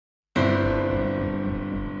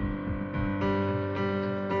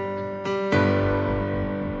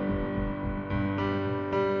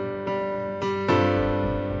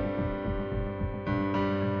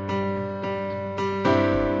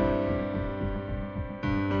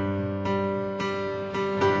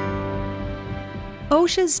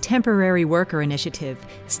OSHA's Temporary Worker Initiative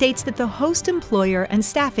states that the host employer and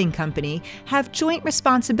staffing company have joint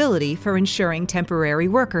responsibility for ensuring temporary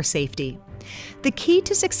worker safety. The key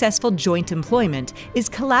to successful joint employment is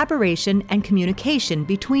collaboration and communication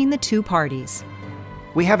between the two parties.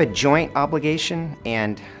 We have a joint obligation,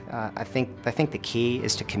 and I think the key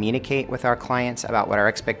is to communicate with our clients about what our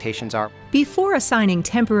expectations are. Before assigning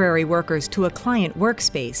temporary workers to a client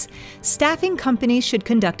workspace, staffing companies should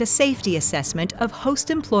conduct a safety assessment of host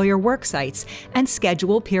employer work sites and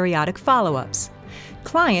schedule periodic follow-ups.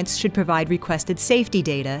 Clients should provide requested safety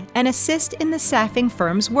data and assist in the staffing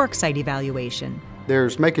firm's worksite evaluation.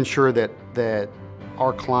 There's making sure that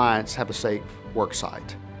our clients have a safe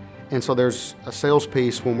worksite. And so there's a sales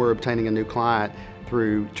piece when we're obtaining a new client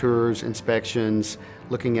through tours, inspections,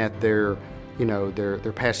 looking at their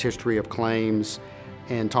past history of claims,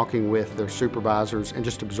 and talking with their supervisors and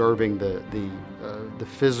just observing the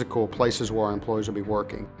physical places where our employees will be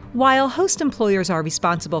working. While host employers are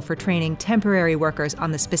responsible for training temporary workers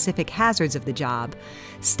on the specific hazards of the job,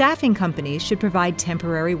 staffing companies should provide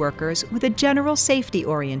temporary workers with a general safety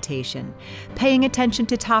orientation, paying attention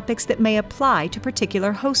to topics that may apply to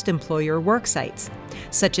particular host employer work sites,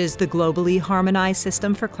 such as the globally harmonized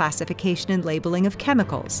system for classification and labeling of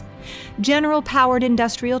chemicals, general powered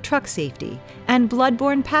industrial truck safety, and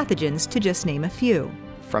bloodborne pathogens, to just name a few.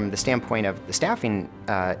 From the standpoint of the staffing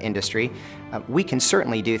industry, we can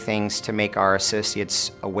certainly do things to make our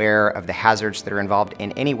associates aware of the hazards that are involved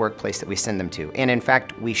in any workplace that we send them to. And in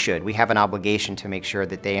fact, we should. We have an obligation to make sure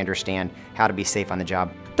that they understand how to be safe on the job.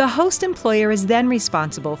 The host employer is then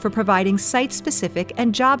responsible for providing site-specific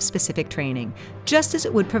and job-specific training, just as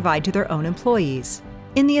it would provide to their own employees.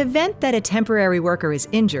 In the event that a temporary worker is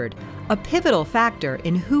injured, a pivotal factor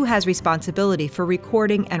in who has responsibility for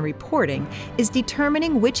recording and reporting is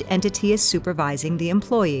determining which entity is supervising the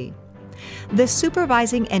employee. The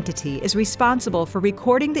supervising entity is responsible for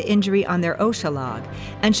recording the injury on their OSHA log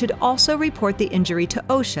and should also report the injury to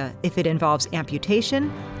OSHA if it involves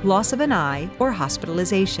amputation, loss of an eye, or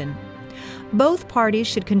hospitalization. Both parties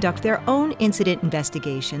should conduct their own incident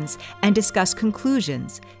investigations and discuss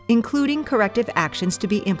conclusions, including corrective actions to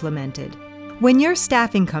be implemented. When your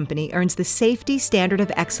staffing company earns the Safety Standard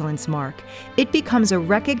of Excellence mark, it becomes a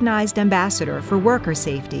recognized ambassador for worker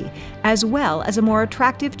safety, as well as a more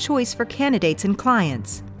attractive choice for candidates and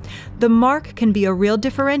clients. The mark can be a real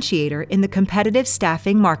differentiator in the competitive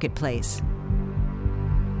staffing marketplace.